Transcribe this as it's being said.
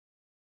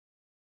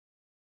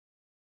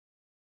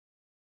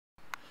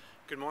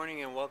Good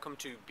morning and welcome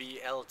to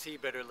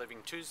BLT, Better Living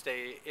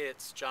Tuesday.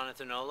 It's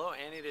Jonathan Olow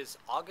and it is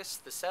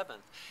August the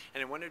 7th.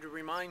 And I wanted to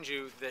remind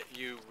you that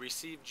you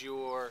received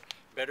your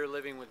Better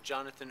Living with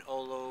Jonathan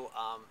Olow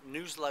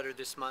newsletter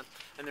this month.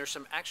 And there's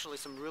actually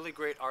some really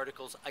great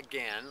articles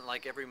again,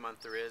 like every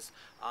month there is.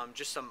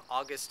 Just some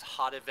August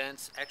hot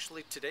events.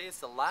 Actually, today is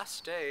the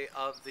last day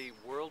of the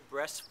World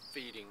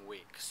Breastfeeding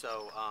Week.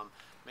 So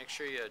make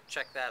sure you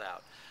check that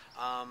out.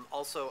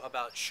 Also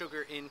about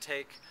sugar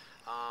intake.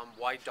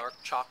 Why dark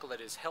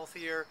chocolate is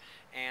healthier,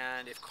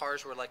 and if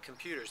cars were like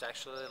computers,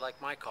 actually like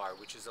my car,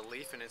 which is a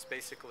Leaf and it's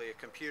basically a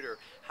computer,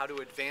 how to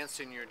advance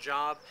in your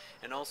job,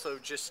 and also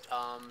just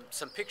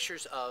some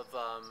pictures of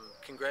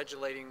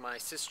congratulating my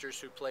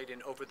sisters who played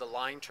in Over the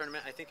Line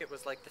tournament. I think it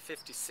was like the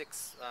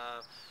 56th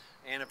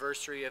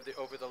anniversary of the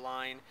Over the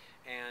Line,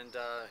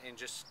 and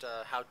just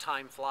how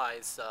time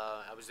flies.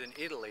 I was in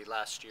Italy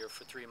last year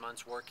for 3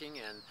 months working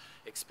and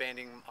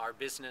expanding our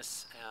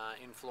business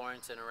in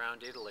Florence and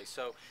around Italy.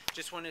 So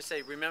just want to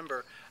say,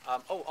 remember,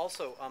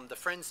 also the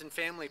friends and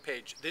family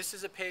page. This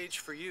is a page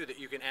for you that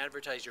you can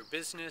advertise your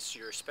business,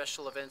 your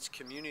special events,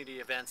 community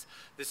events.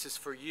 This is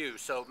for you.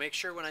 So make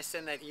sure when I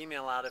send that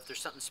email out, if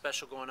there's something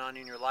special going on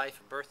in your life,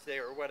 a birthday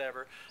or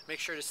whatever, make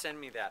sure to send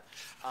me that.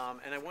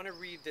 And I want to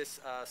read this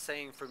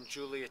saying from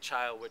Julia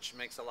Child, which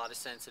makes a lot of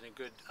sense and a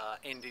good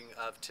ending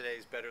of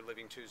today's Better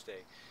Living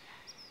Tuesday.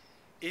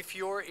 If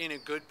you're in a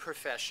good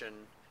profession,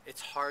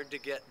 it's hard to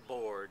get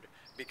bored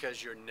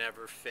because you're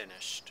never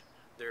finished.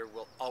 There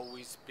will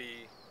always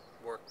be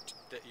work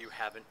that you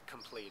haven't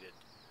completed.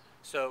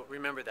 So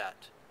remember that.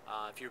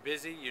 If you're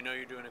busy, you know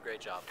you're doing a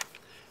great job.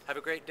 Have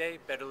a great day.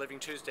 Better Living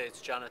Tuesday. It's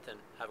Jonathan.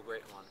 Have a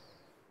great one.